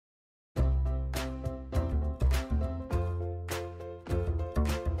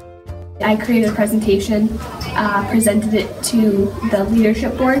I created a presentation, presented it to the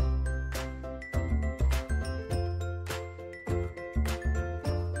leadership board.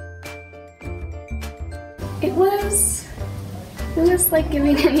 It was like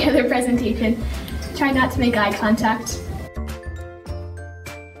giving any other presentation. Try not to make eye contact.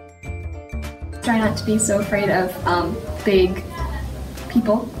 Try not to be so afraid of big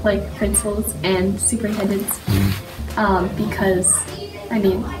people like principals and superintendents, because I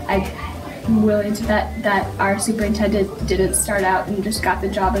mean, I'm willing to bet that our superintendent didn't start out and just got the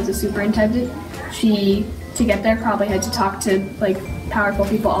job as a superintendent. She, to get there, probably had to talk to like powerful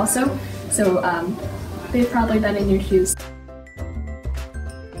people also, so they've probably been in your shoes.